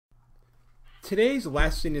today's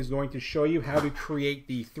lesson is going to show you how to create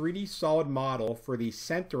the 3D solid model for the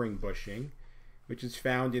centering bushing, which is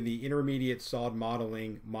found in the intermediate solid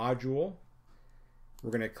modeling module.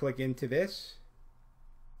 We're going to click into this,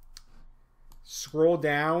 scroll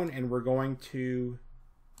down, and we're going to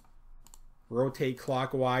rotate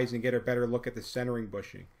clockwise and get a better look at the centering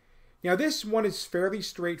bushing. Now this one is fairly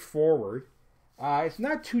straightforward. It's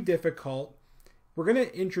not too difficult. We're going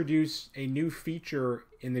to introduce a new feature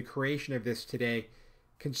in the creation of this today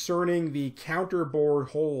concerning the counterbore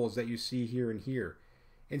holes that you see here and here.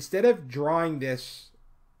 Instead of drawing this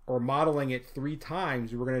or modeling it 3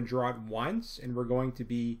 times, we're going to draw it once, and we're going to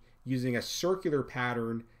be using a circular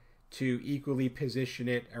pattern to equally position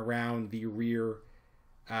it around the rear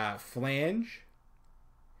flange.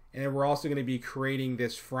 And then we're also going to be creating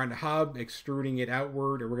this front hub, extruding it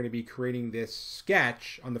outward, and we're going to be creating this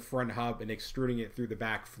sketch on the front hub and extruding it through the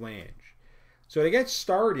back flange. So to get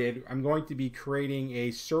started, I'm going to be creating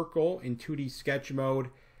a circle in 2D sketch mode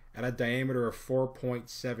at a diameter of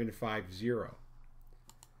 4.750.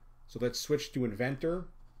 So let's switch to Inventor,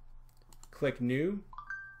 click New.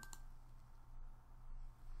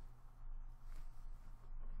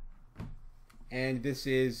 And this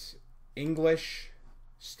is English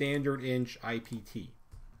standard inch IPT.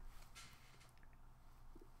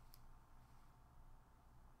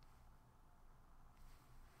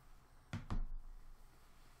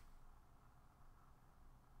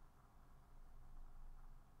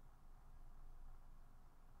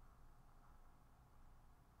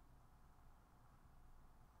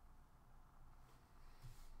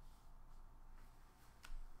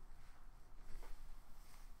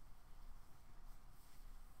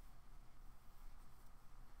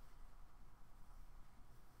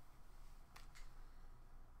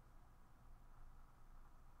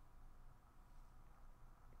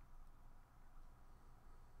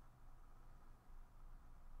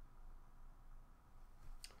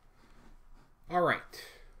 All right,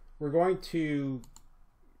 we're going to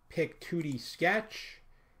pick 2D sketch,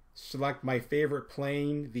 select my favorite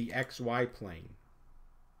plane, the XY plane.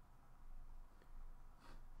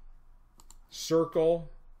 Circle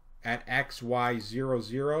at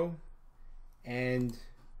XY00 and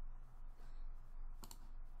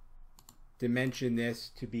dimension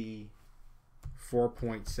this to be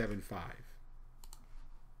 4.75.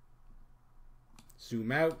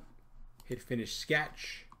 Zoom out, hit finish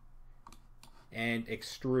sketch, and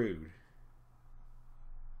extrude.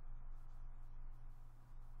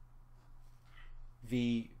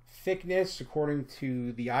 The thickness, according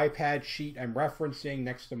to the iPad sheet I'm referencing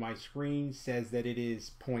next to my screen, says that it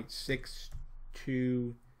is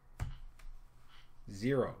 0.620.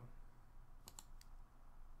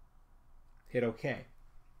 Hit OK.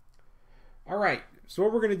 All right, so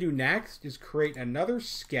what we're going to do next is create another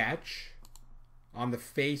sketch on the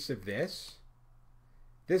face of this.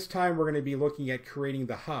 This time we're going to be looking at creating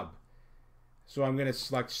the hub. So I'm going to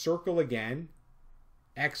select circle again,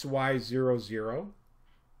 XY00,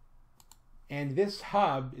 and this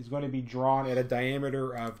hub is going to be drawn at a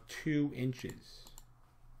diameter of 2 inches.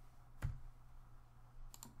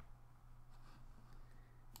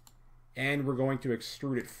 And we're going to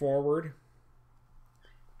extrude it forward.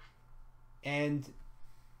 And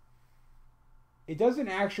it doesn't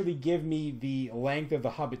actually give me the length of the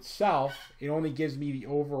hub itself. It only gives me the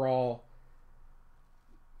overall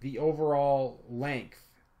length.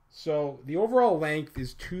 So the overall length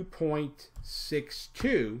is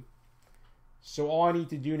 2.62. So all I need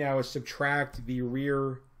to do now is subtract the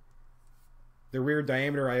rear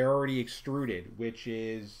diameter I already extruded, which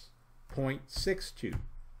is 0.62.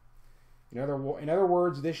 In other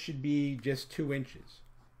words, this should be just 2 inches.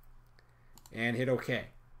 And hit OK.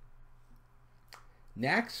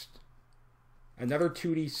 Next, another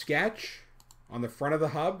 2D sketch on the front of the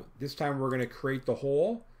hub. This time we're going to create the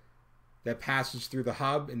hole that passes through the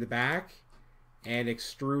hub in the back and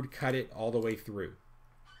extrude cut it all the way through.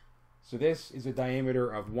 So this is a diameter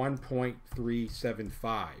of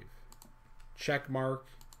 1.375. Check mark,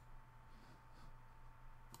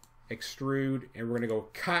 extrude, and we're going to go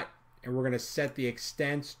cut, and we're going to set the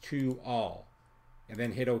extents to all, and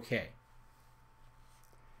then hit OK.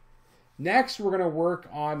 Next, we're going to work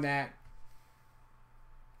on that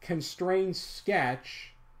constrained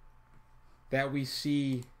sketch that we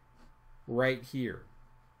see right here.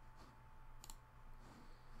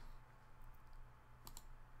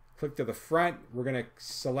 Click to the front. We're going to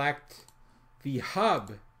select the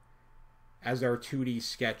hub as our 2D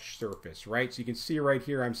sketch surface, right? So you can see right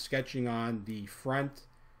here I'm sketching on the front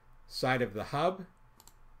side of the hub.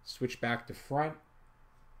 Switch back to front.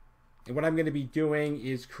 And what I'm going to be doing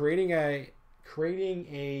is creating a creating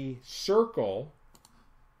a circle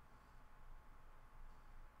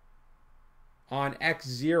on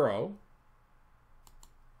X0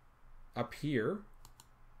 up here.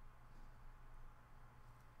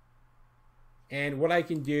 And what I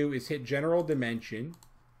can do is hit general dimension,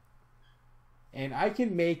 and I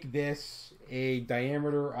can make this a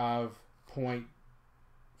diameter of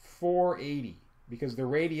 0.480 because the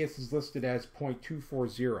radius is listed as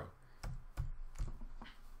 0.240.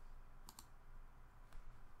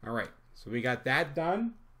 All right, so we got that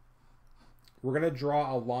done. We're going to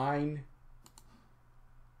draw a line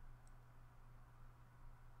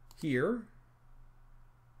here.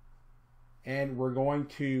 And we're going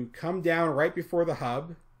to come down right before the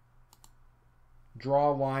hub,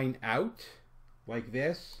 draw a line out like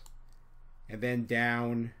this, and then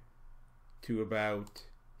down to about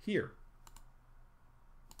here.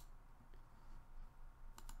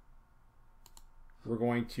 We're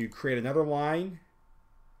going to create another line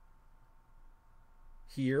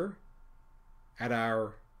here at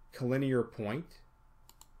our collinear point,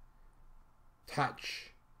 touch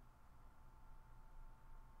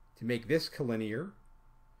to make this collinear,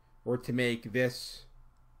 or to make this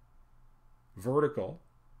vertical,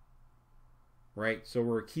 right? So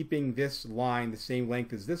we're keeping this line the same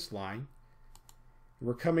length as this line.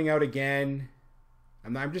 We're coming out again.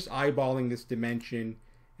 I'm just eyeballing this dimension,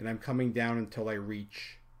 and I'm coming down until I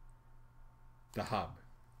reach the hub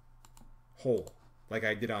hole, like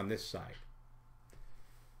I did on this side.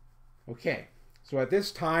 Okay, so at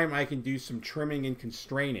this time I can do some trimming and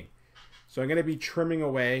constraining. So I'm going to be trimming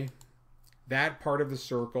away that part of the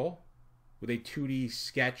circle with a 2D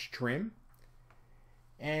sketch trim.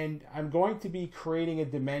 And I'm going to be creating a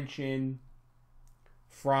dimension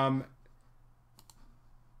from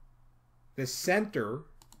the center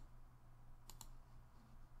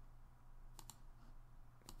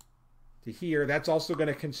to here. That's also going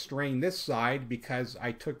to constrain this side because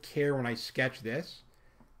I took care when I sketched this.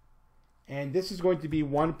 And this is going to be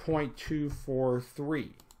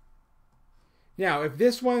 1.243. Now, if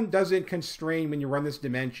this one doesn't constrain when you run this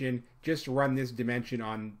dimension, just run this dimension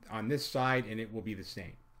on this side and it will be the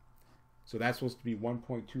same. So that's supposed to be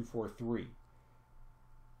 1.243.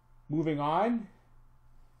 Moving on,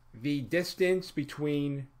 the distance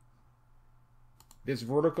between this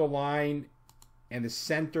vertical line and the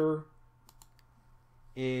center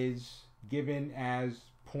is given as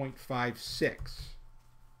 0.56.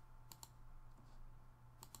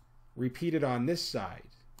 Repeat it on this side.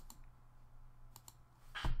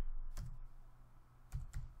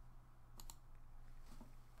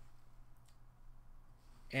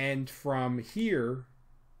 And from here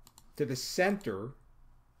to the center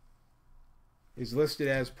is listed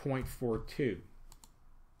as 0.42.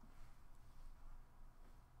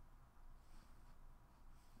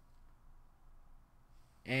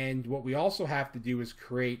 And what we also have to do is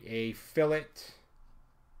create a fillet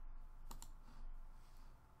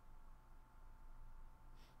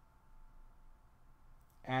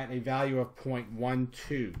at a value of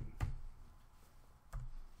 0.12.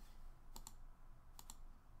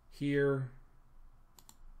 Here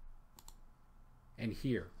and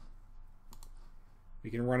here.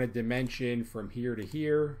 We can run a dimension from here to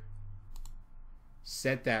here,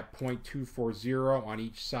 set that 0.240 on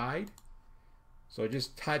each side. So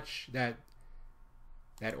just touch that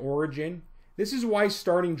origin. This is why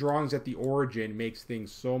starting drawings at the origin makes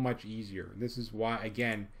things so much easier. This is why,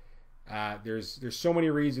 again, there's so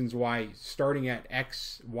many reasons why starting at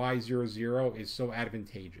XY00 is so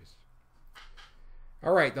advantageous.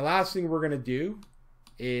 All right, the last thing we're going to do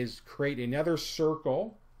is create another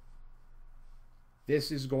circle.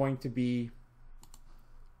 This is going to be,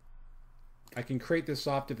 I can create this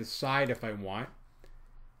off to the side if I want,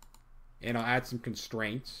 and I'll add some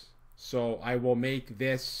constraints. So I will make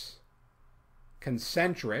this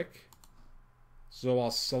concentric. So I'll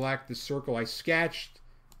select the circle I sketched,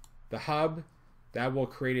 the hub. That will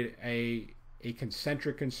create a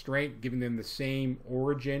concentric constraint, giving them the same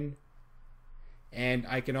origin. And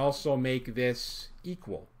I can also make this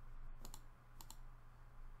equal.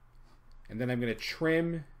 And then I'm going to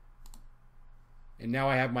trim. And now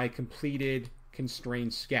I have my completed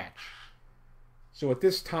constrained sketch. So at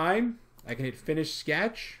this time, I can hit Finish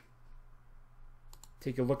Sketch.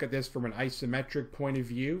 Take a look at this from an isometric point of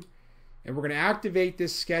view. And we're going to activate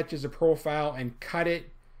this sketch as a profile and cut it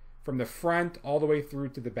from the front all the way through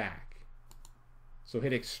to the back. So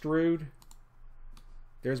hit Extrude.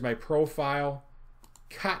 There's my profile.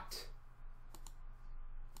 Cut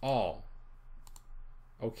all.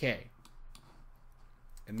 Okay.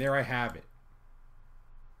 And there I have it.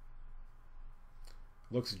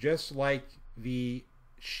 Looks just like the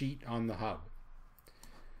sheet on the hub.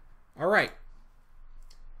 All right.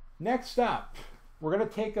 Next up, we're going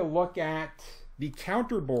to take a look at the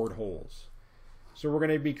counterbore holes. So we're going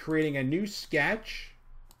to be creating a new sketch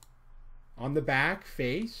on the back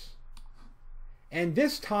face. And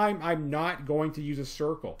this time I'm not going to use a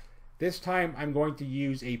circle. This time I'm going to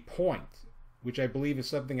use a point, which I believe is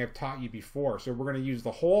something I've taught you before. So we're going to use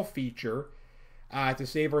the hole feature to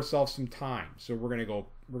save ourselves some time. So we're going to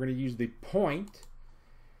use the point.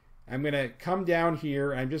 I'm going to come down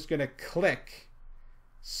here. I'm just going to click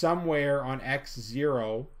somewhere on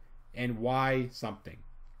X0 and Y something.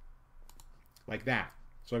 Like that.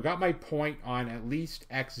 So I've got my point on at least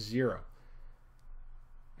X0.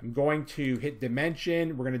 I'm going to hit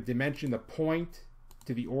dimension. We're going to dimension the point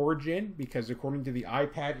to the origin because according to the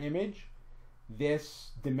iPad image,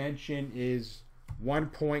 this dimension is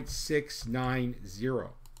 1.690.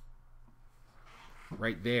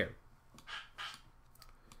 Right there.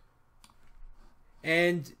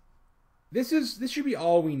 And this should be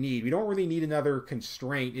all we need. We don't really need another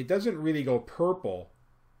constraint. It doesn't really go purple,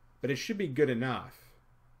 but it should be good enough.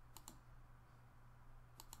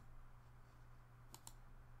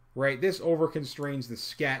 Right, this over constrains the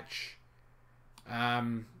sketch.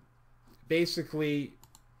 Basically,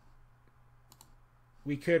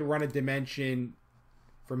 we could run a dimension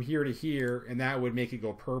from here to here, and that would make it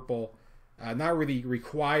go purple. Not really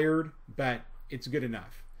required, but it's good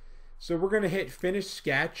enough. So we're going to hit Finish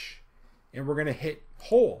Sketch, and we're going to hit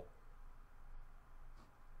Hole.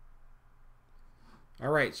 All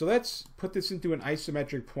right, so let's put this into an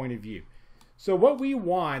isometric point of view. So what we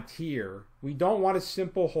want here, we don't want a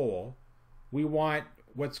simple hole. We want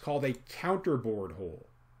what's called a counterbore hole,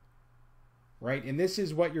 right? And this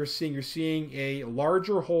is what you're seeing. You're seeing a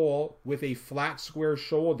larger hole with a flat square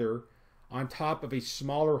shoulder on top of a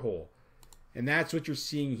smaller hole. And that's what you're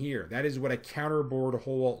seeing here. That is what a counterbore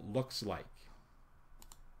hole looks like.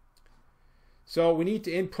 So we need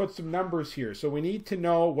to input some numbers here. So we need to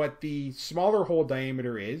know what the smaller hole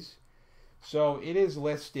diameter is. So it is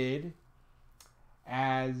listed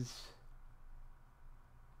as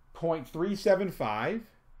 0.375.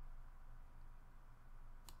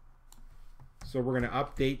 So we're going to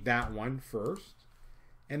update that one first.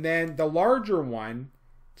 And then the larger one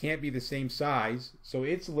can't be the same size, so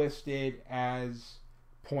it's listed as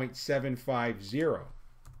 0.750.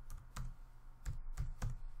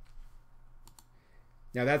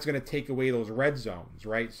 Now that's going to take away those red zones,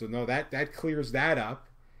 right? So no, that clears that up.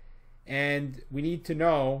 And we need to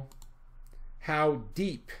know how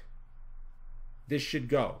deep this should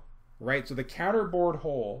go, right? So the counterbore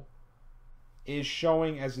hole is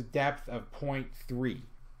showing as a depth of 0.3.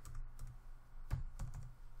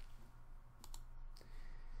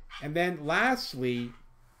 And then lastly,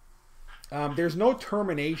 there's no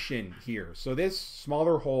termination here. So this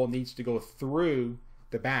smaller hole needs to go through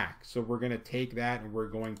the back. So we're going to take that and we're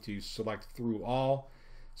going to select through all.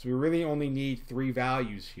 So we really only need 3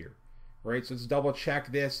 values here, right? So let's double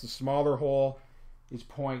check this. The smaller hole is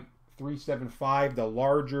 0.375. The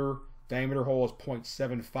larger diameter hole is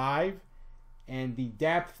 0.75. And the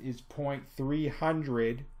depth is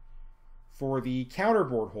 0.300 for the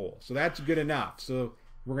counterbore hole. So that's good enough. So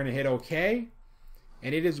we're going to hit OK,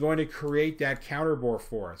 and it is going to create that counterbore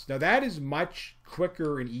for us. Now that is much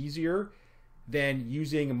quicker and easier than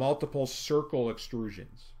using multiple circle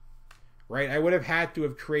extrusions, right? I would have had to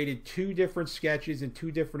have created 2 different sketches and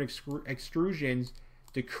 2 different extrusions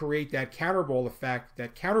to create that counterbore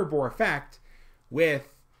effect with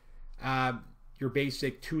your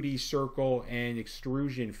basic 2D circle and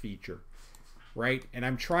extrusion feature. Right? And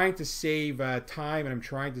I'm trying to save time and I'm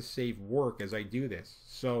trying to save work as I do this.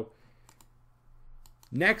 So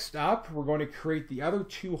next up, we're going to create the other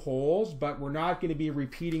 2 holes, but we're not going to be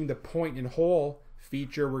repeating the point and hole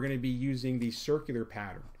feature. We're going to be using the circular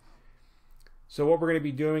pattern. So what we're going to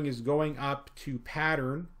be doing is going up to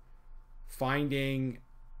pattern, finding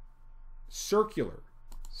circular,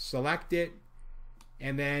 select it,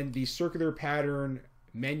 and then the circular pattern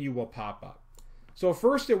menu will pop up. So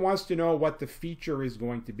first it wants to know what the feature is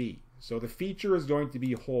going to be. So the feature is going to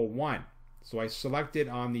be hole 1. So I select it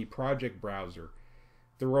on the project browser.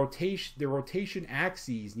 The rotation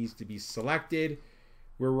axis needs to be selected.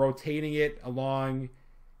 We're rotating it along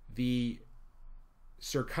the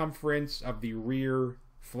circumference of the rear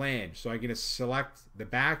flange. So I'm going to select the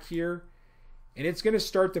back here, and it's going to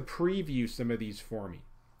start to preview some of these for me.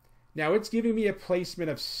 Now it's giving me a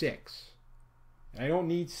placement of 6. I don't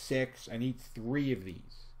need 6, I need 3 of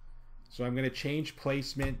these. So I'm going to change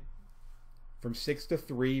placement from 6 to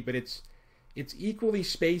 3, but it's equally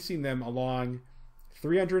spacing them along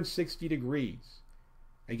 360 degrees.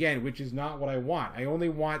 Again, which is not what I want. I only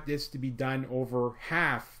want this to be done over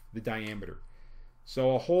half the diameter.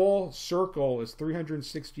 So a whole circle is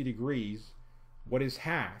 360 degrees. What is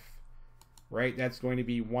half? Right? That's going to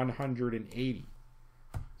be 180.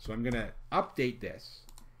 So I'm going to update this.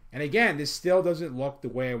 And again, this still doesn't look the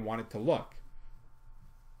way I want it to look.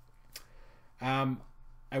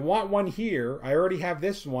 I want one here. I already have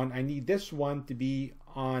this one. I need this one to be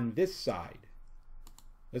on this side.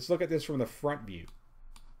 Let's look at this from the front view.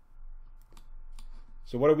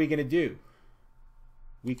 So what are we going to do?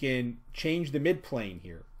 We can change the midplane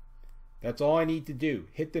here. That's all I need to do.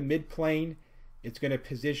 Hit the midplane. It's going to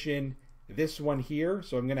position this one here.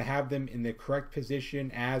 So I'm going to have them in the correct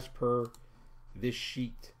position as per this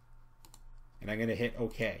sheet. And I'm going to hit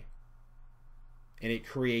OK. And it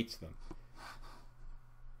creates them.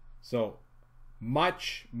 So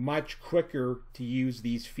much, much quicker to use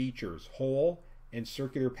these features, hole and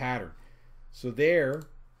circular pattern. So there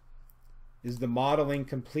is the modeling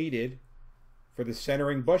completed for the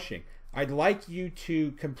centering bushing. I'd like you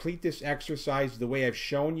to complete this exercise the way I've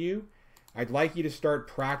shown you. I'd like you to start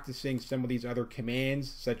practicing some of these other commands,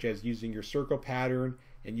 such as using your circle pattern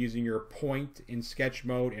and using your point in sketch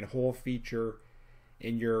mode and hole feature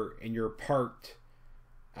in your part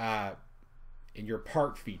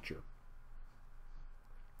feature.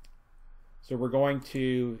 So we're going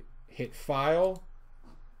to hit File,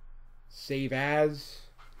 Save As,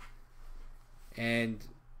 and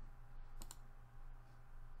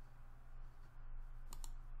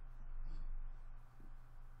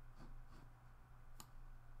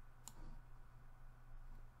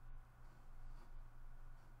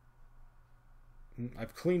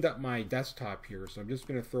I've cleaned up my desktop here, so I'm just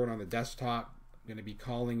going to throw it on the desktop. I'm going to be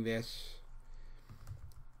calling this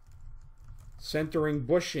Centering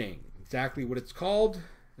Bushing, exactly what it's called.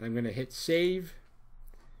 And I'm going to hit Save.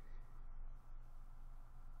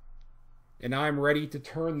 And now I'm ready to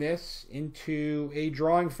turn this into a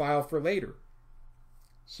drawing file for later.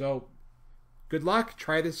 So good luck.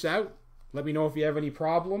 Try this out. Let me know if you have any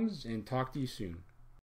problems, and talk to you soon.